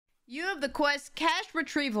You have the quest Cache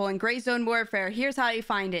Retrieval in Gray Zone Warfare. Here's how you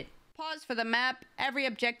find it. Pause for the map. Every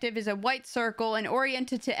objective is a white circle and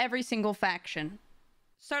oriented to every single faction.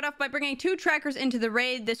 Start off by bringing 2 trackers into the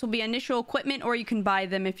raid. This will be initial equipment, or you can buy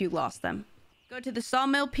them if you lost them. Go to the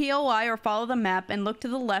sawmill POI or follow the map and look to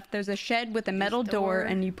the left. There's a shed with a metal door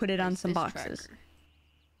and you put it on some boxes.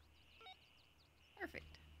 Perfect.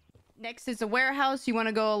 Next is a warehouse. You want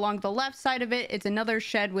to go along the left side of it. It's another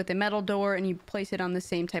shed with a metal door and you place it on the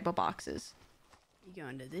same type of boxes. You go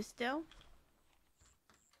into this door.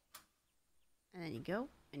 And then you go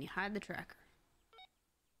and you hide the tracker.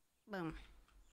 Boom.